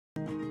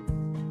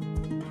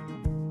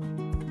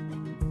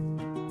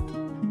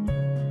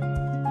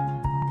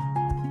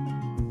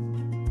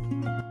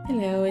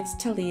Hello, it's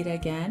Talita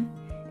again,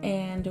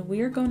 and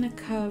we're going to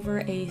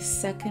cover a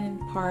second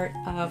part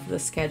of the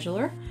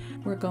scheduler.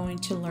 We're going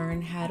to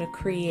learn how to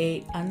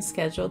create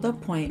unscheduled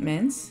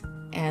appointments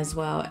as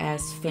well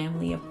as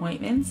family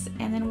appointments,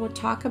 and then we'll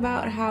talk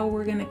about how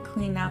we're going to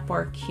clean up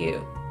our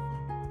queue.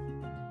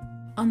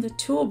 On the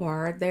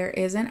toolbar, there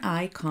is an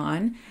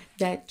icon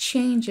that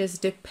changes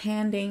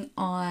depending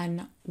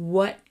on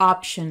what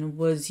option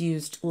was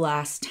used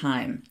last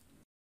time.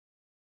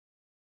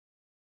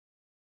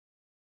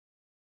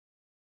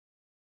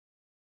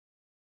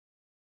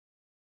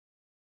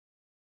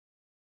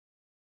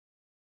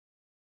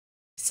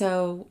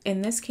 So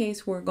in this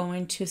case, we're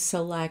going to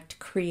select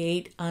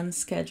Create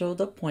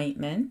Unscheduled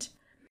Appointment.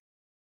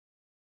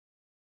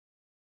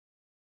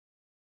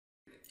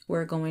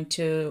 We're going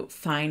to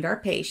find our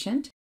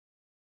patient.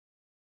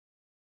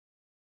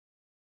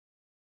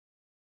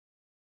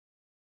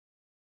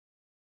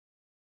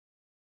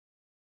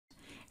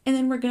 And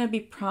then we're going to be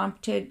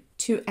prompted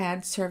to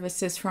add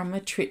services from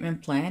a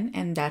treatment plan,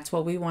 and that's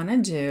what we want to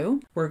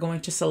do. We're going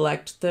to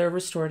select the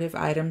restorative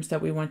items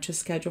that we want to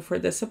schedule for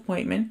this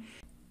appointment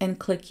and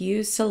click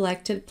Use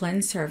Selected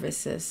Plan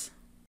Services.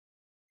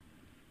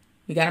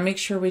 We got to make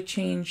sure we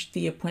change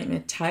the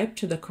appointment type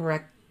to the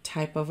correct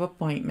type of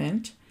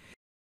appointment.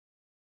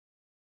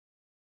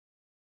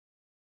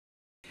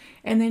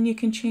 And then you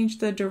can change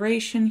the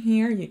duration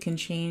here. You can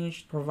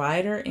change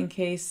provider in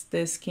case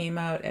this came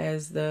out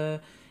as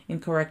the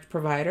incorrect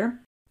provider.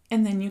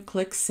 And then you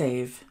click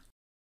Save.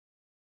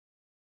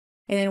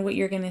 And then what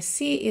you're going to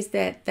see is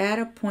that that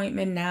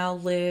appointment now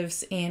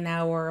lives in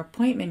our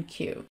appointment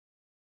queue.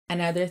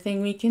 Another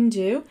thing we can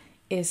do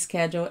is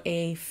schedule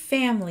a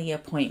family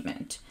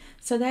appointment.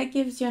 So that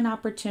gives you an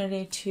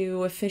opportunity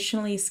to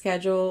efficiently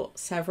schedule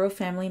several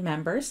family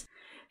members.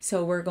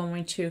 So we're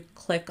going to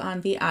click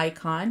on the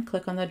icon,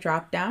 click on the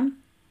drop down,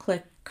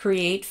 click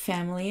Create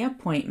Family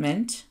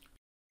Appointment,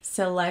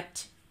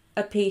 select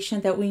a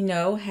patient that we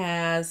know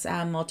has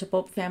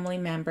multiple family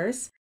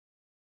members.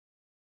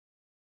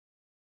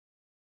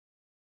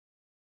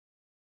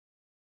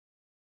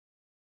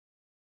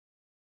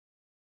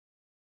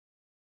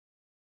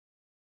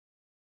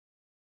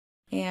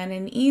 And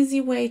an easy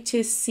way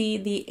to see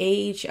the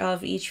age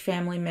of each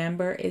family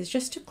member is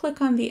just to click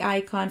on the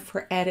icon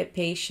for Edit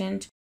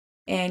Patient,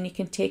 and you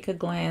can take a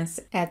glance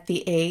at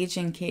the age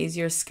in case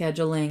you're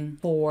scheduling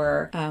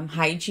for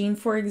hygiene,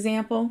 for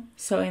example.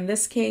 So in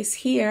this case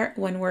here,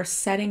 when we're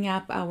setting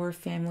up our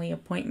family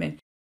appointment,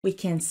 we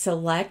can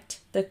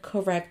select the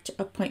correct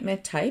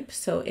appointment type.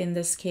 So in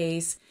this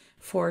case,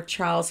 for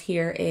Charles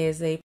here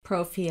is a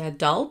Prophy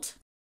adult.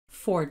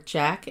 For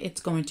Jack,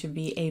 it's going to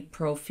be a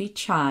Prophy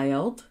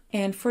child.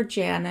 And for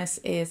Janice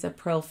is a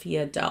Prophy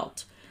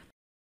adult.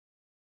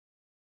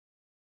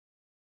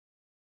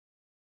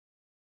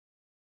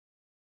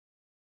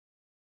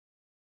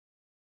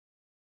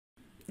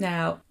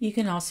 Now, you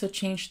can also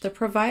change the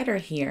provider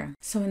here.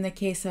 So in the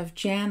case of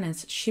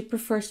Janice, she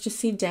prefers to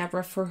see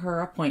Deborah for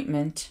her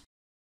appointment.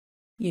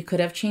 You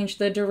could have changed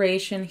the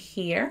duration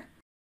here.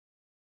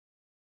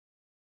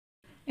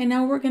 And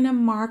now we're going to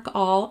mark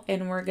all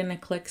and we're going to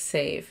click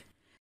Save.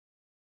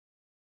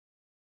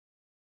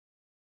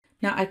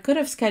 Now I could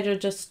have scheduled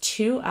just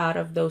 2 out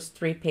of those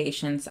 3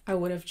 patients. I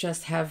would have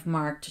just have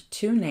marked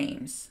 2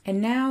 names.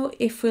 And now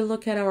if we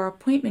look at our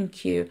appointment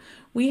queue,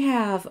 we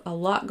have a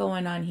lot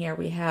going on here.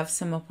 We have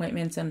some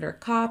appointments under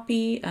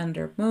Copy,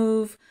 under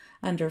Move,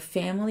 under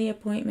Family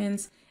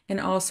Appointments, and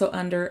also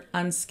under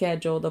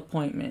Unscheduled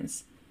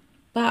Appointments.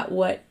 But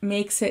what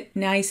makes it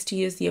nice to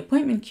use the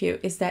appointment queue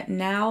is that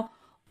now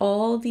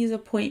all these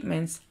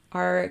appointments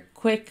are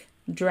quick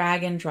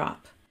drag and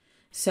drop.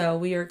 So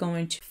we are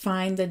going to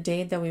find the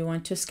date that we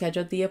want to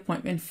schedule the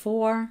appointment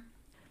for.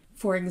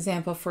 For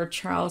example, for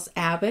Charles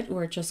Abbott,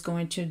 we're just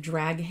going to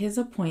drag his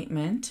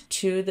appointment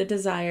to the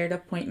desired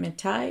appointment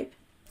type.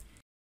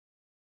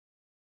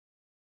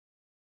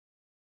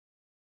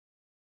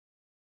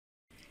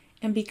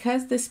 And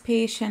because this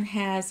patient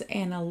has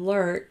an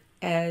alert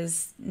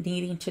as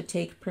needing to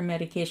take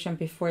pre-medication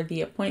before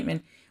the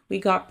appointment, we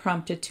got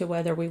prompted to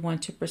whether we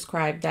want to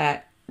prescribe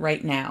that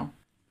right now.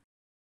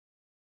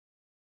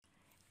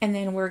 And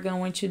then we're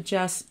going to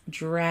just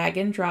drag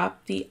and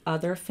drop the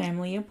other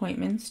family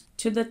appointments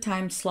to the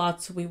time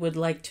slots we would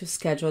like to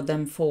schedule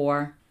them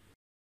for.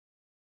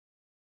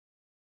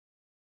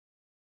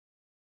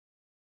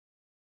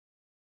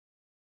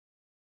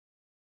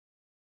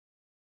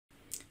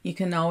 You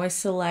can always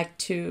select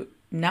to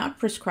not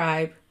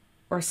prescribe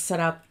or set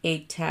up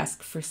a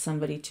task for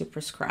somebody to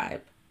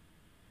prescribe.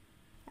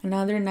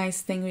 Another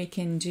nice thing we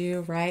can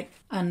do right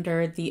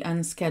under the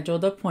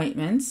unscheduled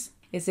appointments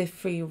is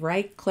if we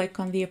right click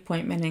on the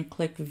appointment and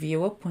click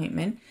View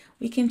Appointment,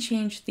 we can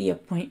change the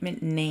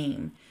appointment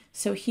name.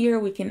 So here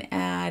we can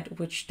add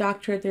which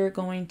doctor they're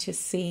going to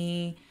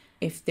see,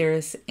 if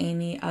there's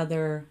any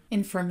other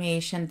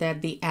information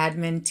that the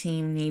admin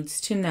team needs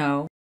to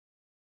know.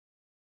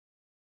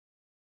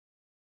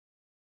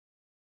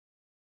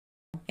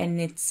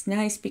 And it's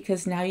nice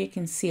because now you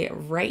can see it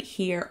right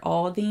here,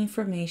 all the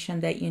information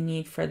that you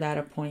need for that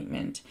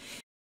appointment.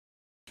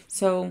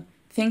 So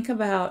think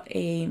about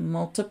a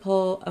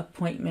multiple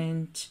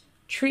appointment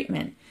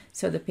treatment.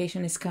 So the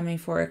patient is coming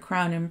for a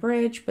crown and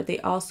bridge, but they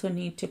also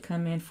need to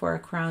come in for a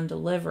crown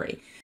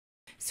delivery.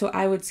 So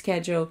I would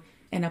schedule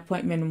an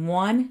appointment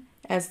 1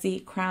 as the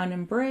crown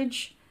and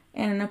bridge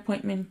and an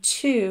appointment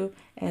 2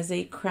 as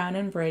a crown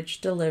and bridge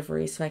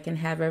delivery. So I can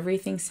have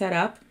everything set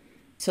up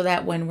so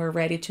that when we're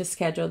ready to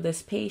schedule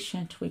this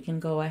patient, we can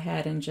go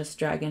ahead and just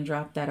drag and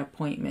drop that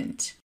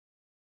appointment.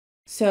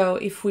 So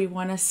if we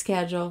want to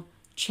schedule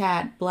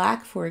Chat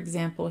Black, for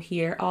example,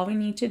 here, all we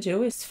need to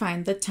do is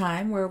find the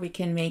time where we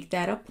can make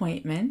that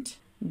appointment,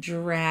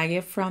 drag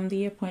it from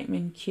the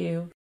appointment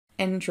queue,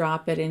 and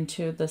drop it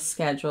into the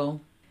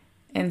schedule.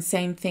 And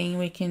same thing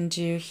we can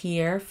do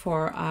here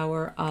for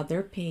our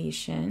other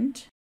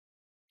patient.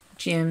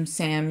 Jim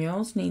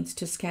Samuels needs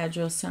to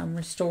schedule some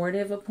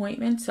restorative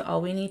appointments. So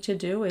all we need to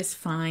do is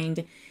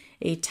find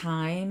a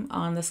time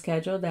on the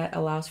schedule that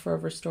allows for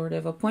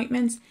restorative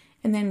appointments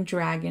and then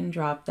drag and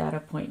drop that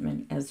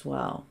appointment as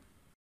well.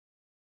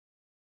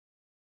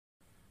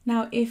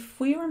 Now, if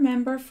we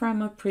remember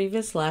from a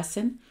previous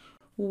lesson,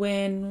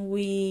 when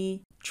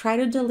we try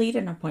to delete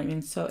an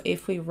appointment, so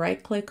if we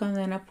right click on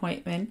an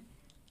appointment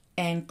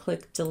and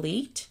click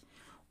delete,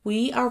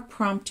 we are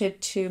prompted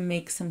to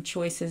make some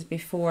choices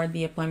before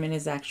the appointment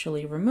is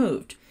actually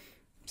removed.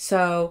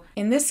 So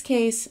in this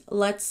case,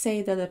 let's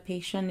say that the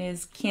patient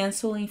is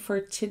canceling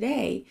for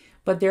today,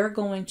 but they're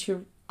going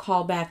to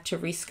call back to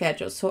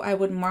reschedule. So I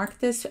would mark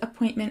this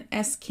appointment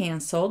as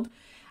canceled.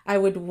 I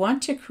would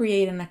want to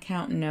create an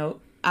account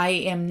note. I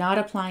am not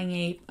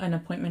applying an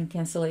appointment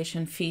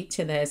cancellation fee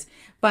to this,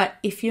 but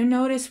if you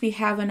notice, we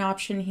have an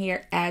option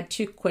here, add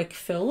to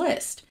QuickFill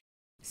list.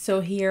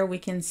 So here we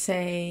can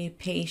say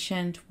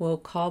patient will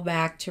call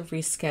back to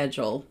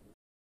reschedule.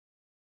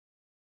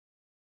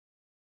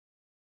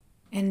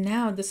 And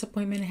now this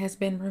appointment has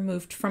been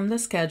removed from the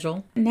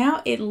schedule.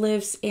 Now it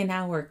lives in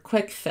our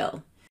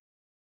QuickFill.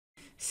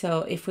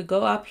 So if we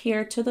go up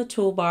here to the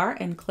toolbar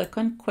and click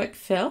on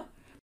QuickFill,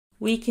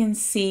 we can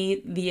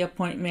see the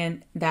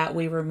appointment that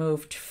we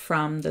removed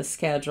from the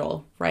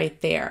schedule right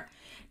there.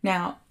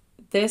 Now,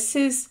 this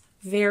is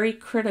very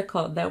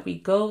critical that we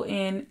go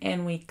in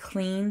and we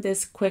clean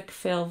this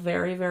QuickFill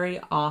very, very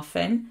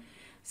often.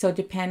 So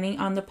depending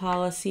on the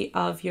policy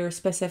of your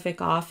specific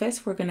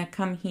office, we're going to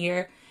come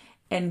here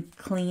and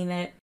clean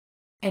it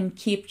and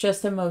keep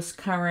just the most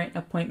current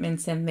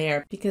appointments in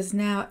there. Because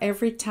now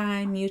every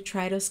time you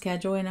try to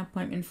schedule an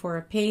appointment for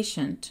a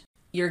patient,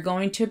 you're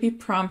going to be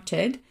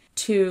prompted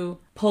to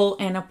pull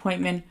an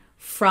appointment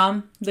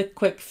from the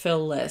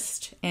QuickFill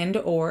list and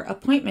or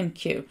appointment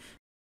queue.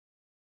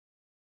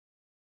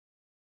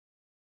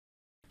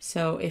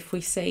 So if we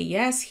say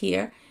yes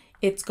here,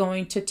 it's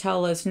going to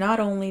tell us not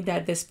only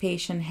that this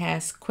patient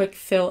has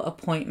QuickFill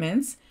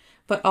appointments,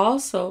 but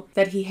also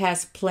that he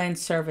has planned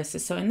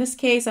services. So in this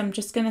case, I'm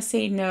just going to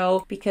say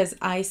no because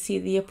I see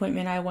the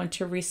appointment I want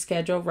to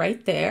reschedule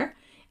right there.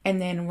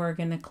 And then we're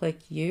going to click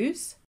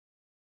use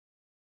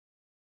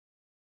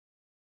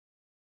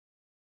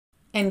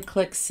and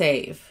click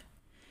save.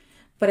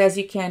 But as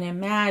you can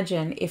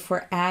imagine, if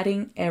we're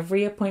adding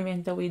every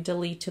appointment that we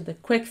delete to the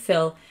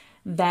QuickFill,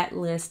 that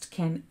list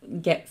can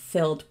get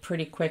filled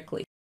pretty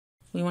quickly.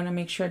 We want to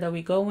make sure that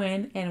we go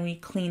in and we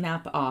clean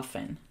up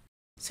often.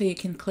 So you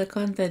can click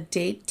on the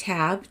date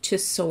tab to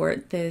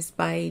sort this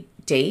by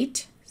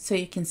date, so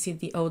you can see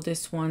the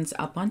oldest ones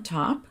up on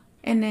top,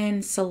 and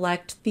then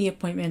select the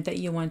appointment that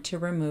you want to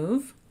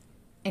remove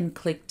and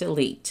click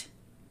delete.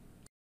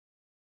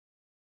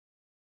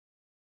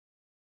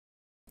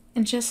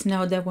 And just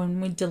know that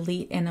when we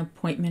delete an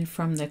appointment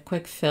from the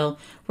QuickFill,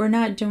 we're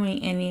not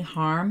doing any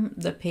harm.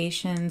 The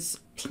patient's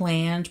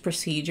planned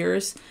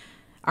procedures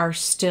are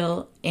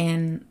still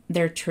in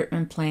their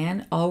treatment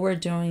plan. All we're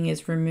doing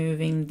is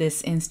removing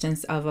this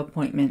instance of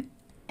appointment.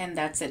 And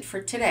that's it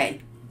for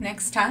today.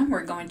 Next time,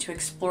 we're going to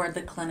explore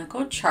the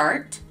clinical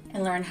chart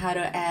and learn how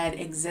to add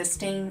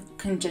existing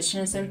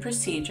conditions and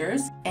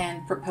procedures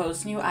and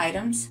propose new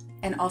items,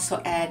 and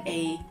also add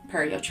a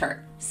perio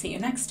chart. See you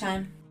next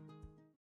time.